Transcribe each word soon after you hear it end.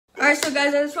Alright, so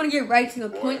guys, I just want to get right to the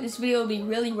point. This video will be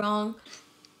really long.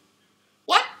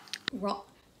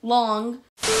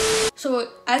 So,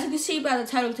 as you can see by the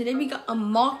title, today we got a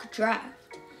mock draft.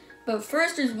 But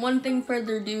first, there's one thing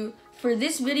further ado. For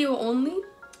this video only,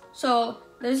 so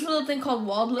there's a little thing called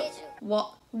Waldo,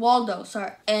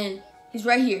 and he's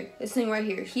right here. This thing right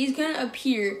here. He's going to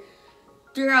appear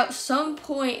throughout some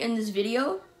point in this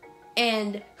video.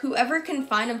 And whoever can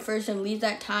find him first and leave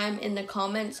that time in the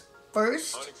comments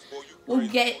first will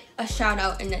get a shout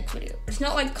out in next video. It's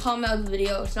not like comment out the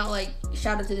video. It's not like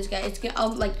shout out to this guy.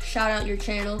 I'll like shout out your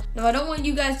channel. No, I don't want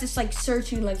you guys just like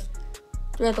searching like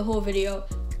throughout the whole video.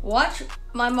 Watch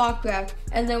my mock draft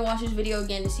and then watch this video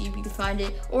again to see if you can find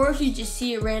it. Or if you just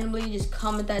see it randomly, just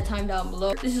comment that time down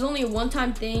below. This is only a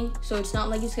one-time thing, so it's not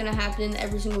like it's gonna happen in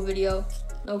every single video.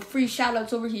 No free shout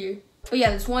outs over here. But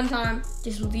yeah, this one time,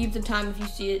 just leave the time if you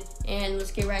see it, and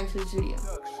let's get right into this video.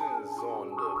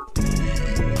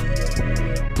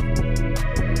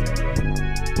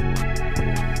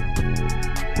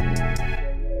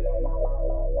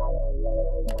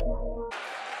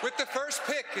 With the first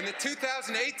pick in the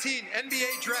 2018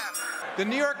 NBA Draft, the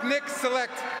New York Knicks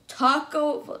select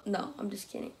No, I'm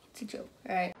just kidding. It's a joke,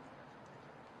 alright?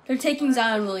 They're taking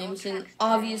Zion Williamson.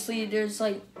 Obviously, there's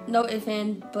like no ifs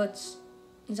and buts.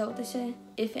 Is that what they say?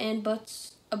 If and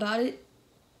buts about it.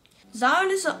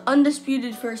 Zion is an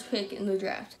undisputed first pick in the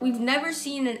draft. We've never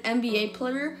seen an NBA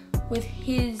player with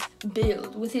his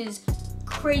build, with his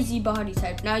crazy body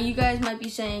type. Now you guys might be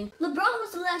saying, LeBron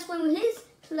was the last one with his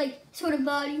like sort of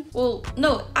body. Well,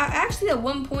 no, actually at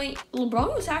one point,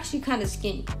 LeBron was actually kind of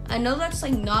skinny. I know that's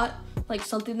like not like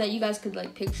something that you guys could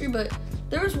like picture, but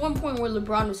there was one point where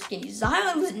LeBron was skinny.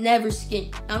 Zion was never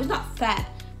skinny. Now he's not fat,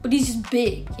 but he's just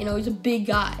big, you know, he's a big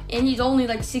guy. And he's only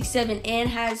like 6'7" and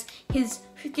has his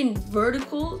freaking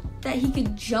vertical that he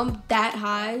could jump that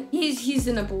high. He's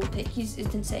the number one pick. It's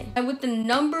insane. And with the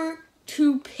number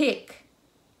 2 pick,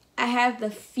 I have the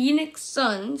Phoenix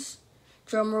Suns.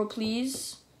 Drum roll,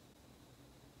 please.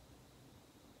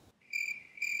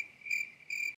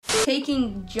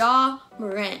 Taking Ja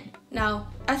Morant. Now,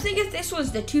 I think if this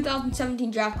was the 2017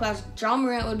 draft class, Ja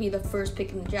Morant would be the first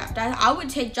pick in the draft. I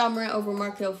would take Ja Morant over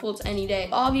Markelle Fultz any day.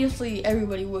 Obviously,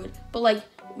 everybody would. But, like,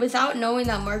 without knowing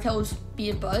that Markelle would be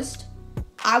a bust,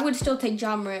 I would still take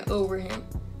Ja Morant over him.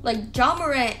 Like, Ja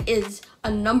Morant is a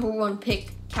number 1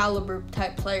 pick caliber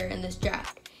type player in this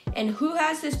draft. And who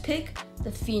has this pick?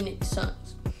 The Phoenix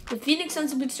Suns. The Phoenix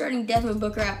Suns have been starting Devin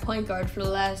Booker at point guard for the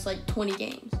last like 20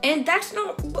 games. And that's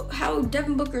not how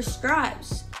Devin Booker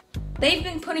strives. They've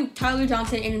been putting Tyler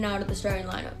Johnson in and out of the starting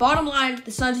lineup. Bottom line,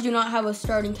 the Suns do not have a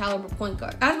starting caliber point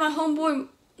guard. As my homeboy,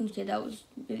 okay, that was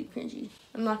really cringy.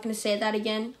 I'm not gonna say that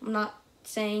again. I'm not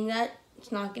saying that.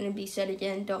 It's not gonna be said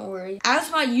again, don't worry. As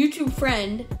my YouTube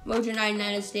friend, Mojo99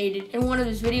 has stated in one of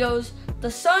his videos, the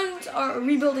Suns are a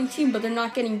rebuilding team, but they're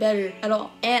not getting better at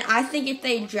all. And I think if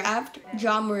they draft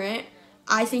Ja Morant,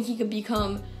 I think he could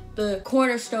become the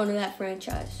cornerstone of that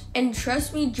franchise. And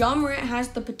trust me, Ja Morant has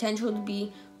the potential to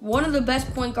be one of the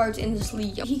best point guards in this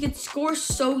league. He could score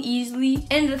so easily.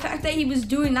 And the fact that he was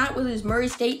doing that with his Murray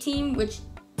State team, which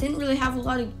didn't really have a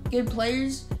lot of good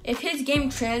players. If his game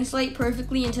translate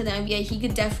perfectly into the NBA, he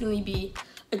could definitely be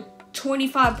a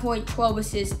 25 point, 12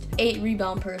 assist, 8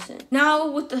 rebound person. Now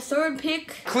with the 3rd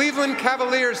pick, Cleveland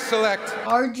Cavaliers select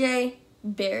RJ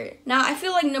Barrett. Now I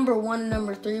feel like number 1 and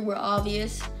number 3 were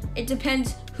obvious. It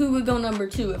depends who would go number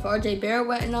 2. If RJ Barrett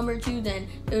went in number 2, then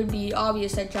it would be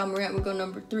obvious that Ja Morant would go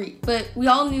number 3. But we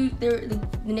all knew the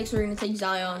Knicks were gonna take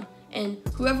Zion. And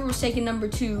whoever was taking number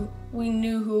 2, we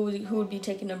knew who would be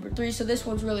taking number 3. So this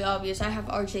one's really obvious. I have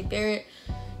RJ Barrett.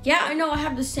 Yeah, I know I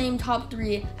have the same top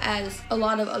 3 as a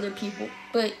lot of other people,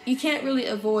 but you can't really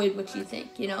avoid what you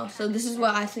think, you know? So this is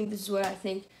what I think. This is what I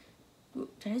think. Why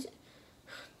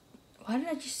did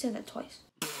I just say that twice?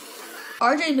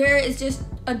 RJ Barrett is just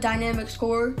a dynamic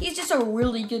scorer. He's just a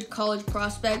really good college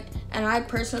prospect, and I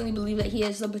personally believe that he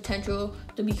has the potential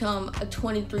to become a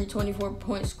 23, 24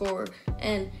 point scorer,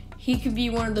 and he could be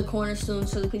one of the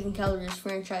cornerstones to the Cleveland Cavaliers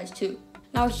franchise too.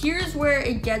 Now here's where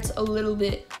it gets a little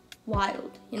bit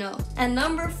wild, you know. At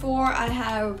number 4, I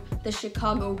have the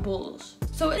Chicago Bulls.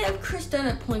 So I have Chris Dunn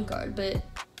at point guard, but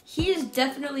he is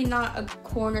definitely not a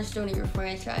cornerstone of your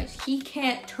franchise. He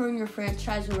can't turn your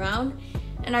franchise around,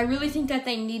 and I really think that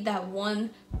they need that one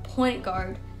point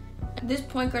guard. This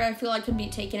point guard I feel like could be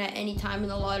taken at any time in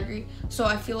the lottery, so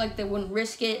I feel like they wouldn't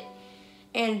risk it.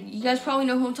 And you guys probably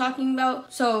know who I'm talking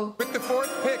about. So with the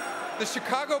 4th pick, the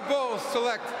Chicago Bulls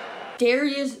select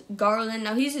Darius Garland.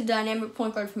 Now, he's a dynamic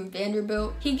point guard from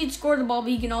Vanderbilt. He can score the ball,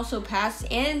 but he can also pass,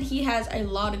 and he has a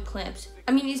lot of clamps.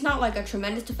 I mean, he's not like a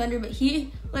tremendous defender,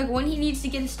 but when he needs to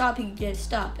get a stop, he can get a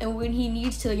stop. And when he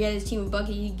needs to get his team a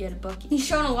bucket, he can get a bucket. He's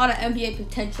shown a lot of NBA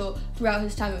potential throughout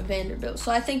his time at Vanderbilt.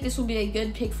 So I think this will be a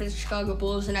good pick for the Chicago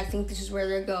Bulls, and I think this is where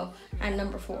they'll go at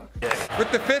number 4.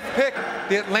 With the 5th pick,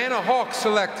 the Atlanta Hawks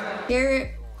select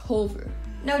Jarrett Culver.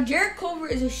 Now, Jarrett Culver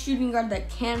is a shooting guard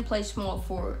that can play small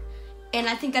forward. And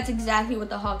I think that's exactly what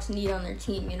the Hawks need on their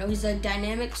team. You know, he's a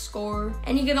dynamic scorer,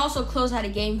 and he can also close out a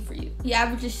game for you. He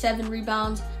averages 7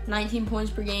 rebounds, 19 points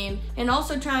per game, and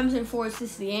also chimes in 4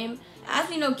 assists a game. As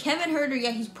we know, Kevin Huerter,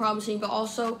 yeah, he's promising, but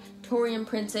also Taurean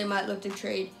Prince, they might look to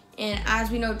trade. And as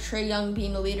we know, Trae Young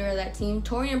being the leader of that team,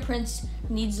 Taurean Prince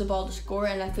needs the ball to score,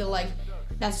 and I feel like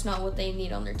that's not what they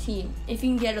need on their team. If he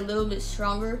can get a little bit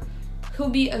stronger, he'll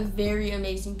be a very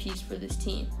amazing piece for this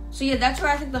team. So yeah, that's where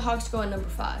I think the Hawks go at number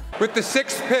 5. With the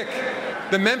 6th pick,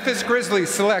 the Memphis Grizzlies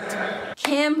select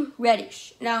Cam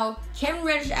Reddish. Now, Cam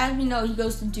Reddish, as we know, he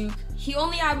goes to Duke. He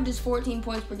only averages 14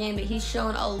 points per game, but he's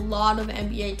shown a lot of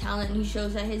NBA talent, and he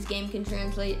shows that his game can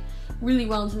translate really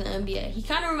well into the NBA. He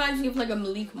kind of reminds me of like a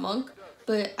Malik Monk,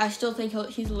 but I still think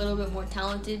he's a little bit more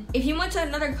talented. If he went to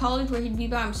another college where he'd be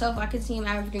by himself, I could see him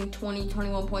averaging 20,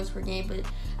 21 points per game. But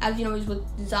as you know, he's with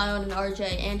Zion and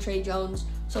RJ and Trey Jones,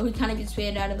 so he kind of gets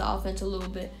faded out of the offense a little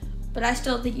bit. But I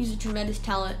still think he's a tremendous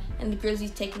talent, and the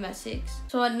Grizzlies take him at 6.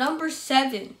 So at number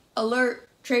 7, alert,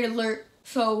 trade alert.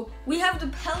 So we have the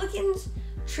Pelicans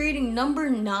trading number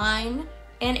 9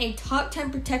 and a top 10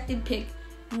 protected pick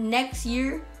next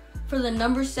year for the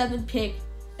number 7 pick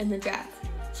in the draft.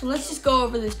 So let's just go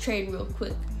over this trade real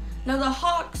quick. Now the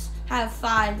Hawks have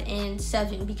 5 and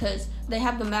 7 because they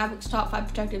have the Mavericks top 5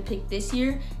 protected pick this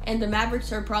year, and the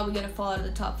Mavericks are probably going to fall out of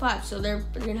the top 5, so they're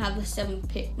going to have the 7th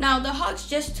pick. Now the Hawks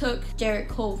just took Jarrett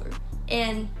Culver,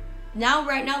 and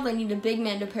right now they need a big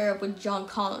man to pair up with John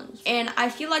Collins, and I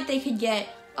feel like they could get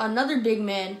another big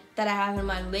man that I have in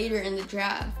mind later in the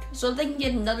draft. So if they can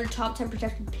get another top 10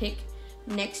 protected pick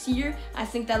next year, I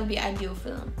think that would be ideal for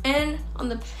them. And on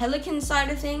the Pelicans side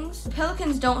of things, the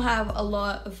Pelicans don't have a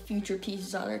lot of future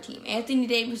pieces on their team. Anthony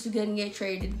Davis is going to get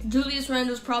traded. Julius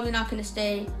Randle's probably not going to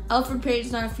stay. Alfred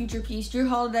Payton's not a future piece. Drew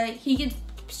Holiday, he could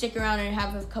stick around and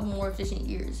have a couple more efficient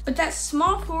years. But that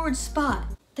small forward spot,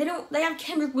 they have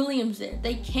Kendrick Williams there.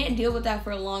 They can't deal with that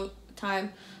for a long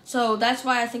time. So that's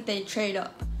why I think they trade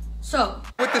up. So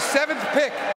with the 7th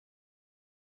pick,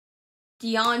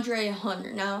 DeAndre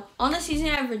Hunter. Now, on the season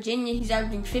at Virginia, he's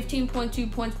averaging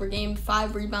 15.2 points per game,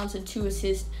 5 rebounds, and 2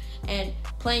 assists, and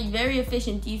playing very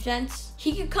efficient defense.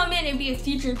 He could come in and be a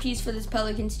future piece for this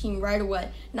Pelicans team right away.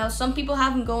 Now, some people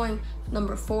have him going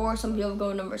number 4, some people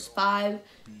go number 5.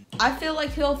 I feel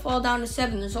like he'll fall down to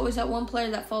 7. There's always that one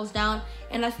player that falls down,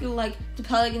 and I feel like the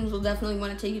Pelicans will definitely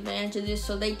want to take advantage of this,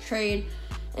 so they trade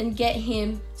and get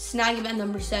him, snag him at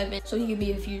number 7, so he could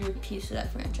be a future piece of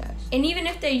that franchise. And even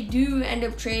if they do end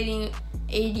up trading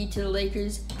AD to the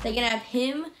Lakers, they can have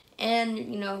him and,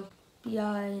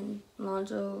 B.I. and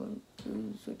Lonzo and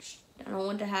Cruz, which I don't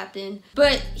want to happen.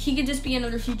 But he could just be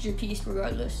another future piece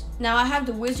regardless. Now I have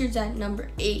the Wizards at number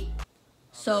 8.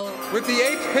 So with the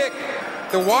 8th pick,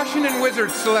 the Washington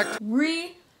Wizards select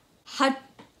Rui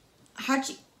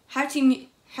Hachimura.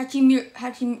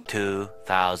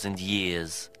 2,000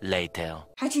 years later.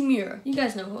 Hachimura. You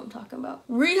guys know who I'm talking about.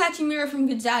 Rui Hachimura from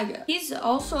Gonzaga. He's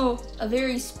also a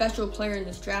very special player in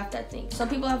this draft, I think. Some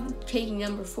people have him taking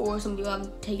number 4, some people have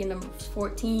him taking number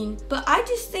 14. But I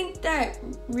just think that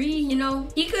Rui,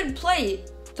 he could play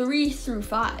 3 through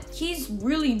 5. He's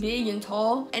really big and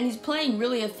tall, and he's playing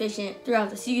really efficient throughout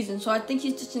the season. So I think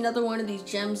he's just another one of these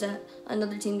gems that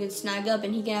another team could snag up,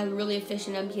 and he can have a really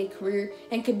efficient NBA career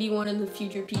and could be one of the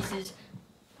future pieces.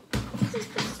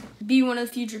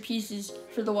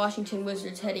 For the Washington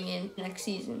Wizards heading in next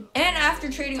season. And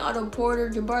after trading Otto Porter,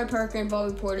 Jabari Parker, and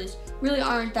Bobby Portis really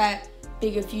aren't that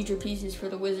big of future pieces for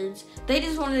the Wizards. They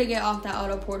just wanted to get off that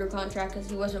Otto Porter contract because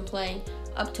he wasn't playing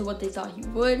up to what they thought he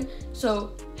would.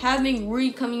 So having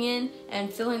Rui coming in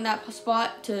and filling that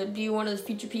spot to be one of the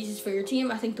future pieces for your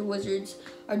team, I think the Wizards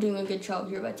are doing a good job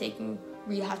here by taking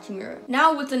Rui Hachimura.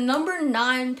 Now with the number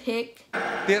 9 pick,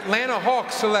 the Atlanta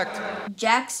Hawks select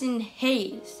Jackson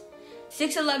Hayes.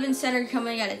 6'11" center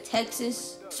coming out of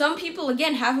Texas. Some people,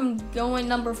 again, have him going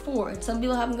number 4, and some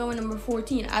people have him going number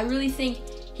 14. I really think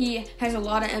he has a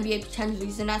lot of NBA potential.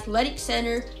 He's an athletic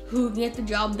center who can get the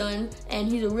job done, and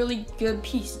he's a really good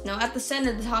piece. Now, at the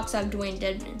center, the Hawks have Dwayne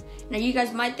Dedmon. Now, you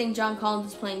guys might think John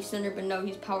Collins is playing center, but no,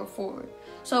 he's power forward.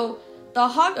 So, the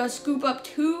Hawks scoop up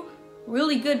 2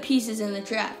 really good pieces in the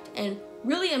draft, and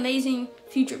really amazing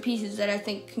future pieces that I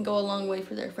think can go a long way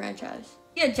for their franchise.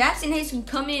 Yeah, Jackson Hayes can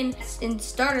come in and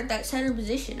start at that center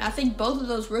position. I think both of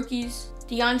those rookies,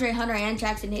 DeAndre Hunter and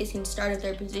Jackson Hayes, can start at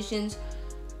their positions.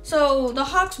 So the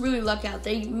Hawks really luck out.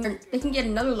 They can get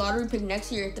another lottery pick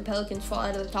next year if the Pelicans fall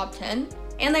out of the top 10.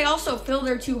 And they also fill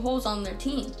their 2 holes on their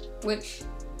team, which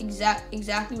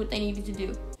exactly what they needed to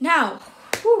do. Now,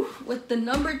 with the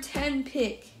number 10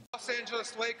 pick, Los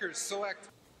Angeles Lakers select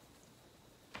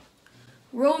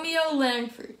Romeo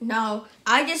Langford. Now,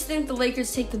 I just think the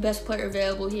Lakers take the best player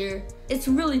available here. It's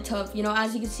really tough. You know,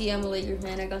 as you can see, I'm a Lakers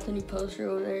fan. I got the new poster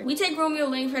over there. We take Romeo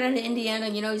Langford out of Indiana.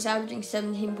 You know, he's averaging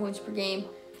 17 points per game.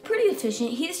 Pretty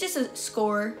efficient. He's just a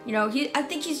scorer. You know, I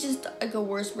think he's just like a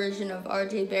worse version of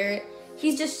RJ Barrett.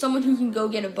 He's just someone who can go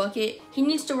get a bucket. He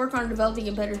needs to work on developing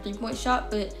a better three-point shot,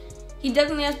 but he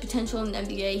definitely has potential in the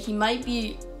NBA. He might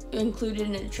be included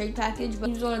in a trade package, but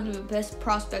he's one of the best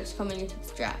prospects coming into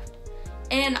the draft.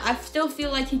 And I still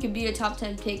feel like he could be a top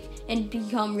 10 pick and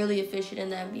become really efficient in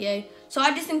the NBA. So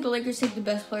I just think the Lakers take the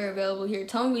best player available here.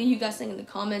 Tell me what you guys think in the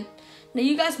comments. Now,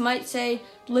 you guys might say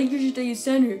the Lakers should take a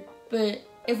center, but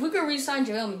if we could re-sign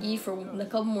JaVale McGee for a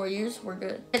couple more years, we're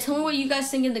good. Tell me what you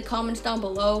guys think in the comments down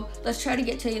below. Let's try to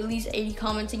get to at least 80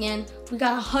 comments again. We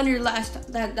got 100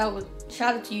 last. That was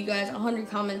shout out to you guys. 100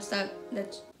 comments.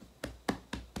 That's.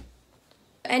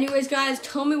 Anyways, guys,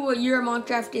 tell me what your mock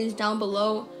draft is down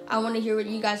below. I want to hear what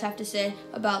you guys have to say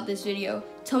about this video.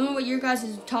 Tell me what your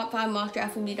guys' top 5 mock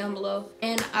draft will be down below,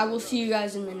 and I will see you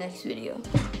guys in the next video.